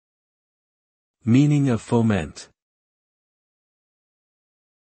Meaning of foment.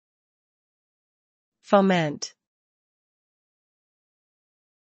 Foment.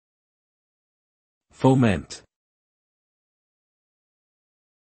 Foment.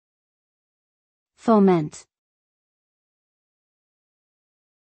 Foment.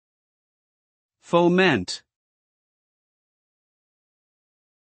 Foment.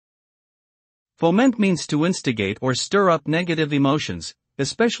 Foment means to instigate or stir up negative emotions,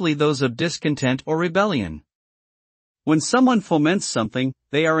 especially those of discontent or rebellion. When someone foments something,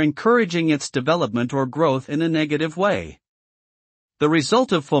 they are encouraging its development or growth in a negative way. The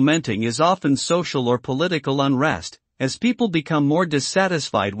result of fomenting is often social or political unrest, as people become more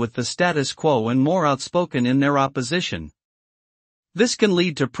dissatisfied with the status quo and more outspoken in their opposition. This can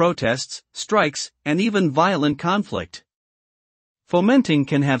lead to protests, strikes, and even violent conflict. Fomenting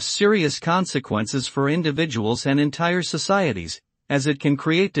can have serious consequences for individuals and entire societies, as it can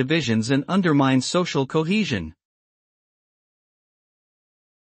create divisions and undermine social cohesion.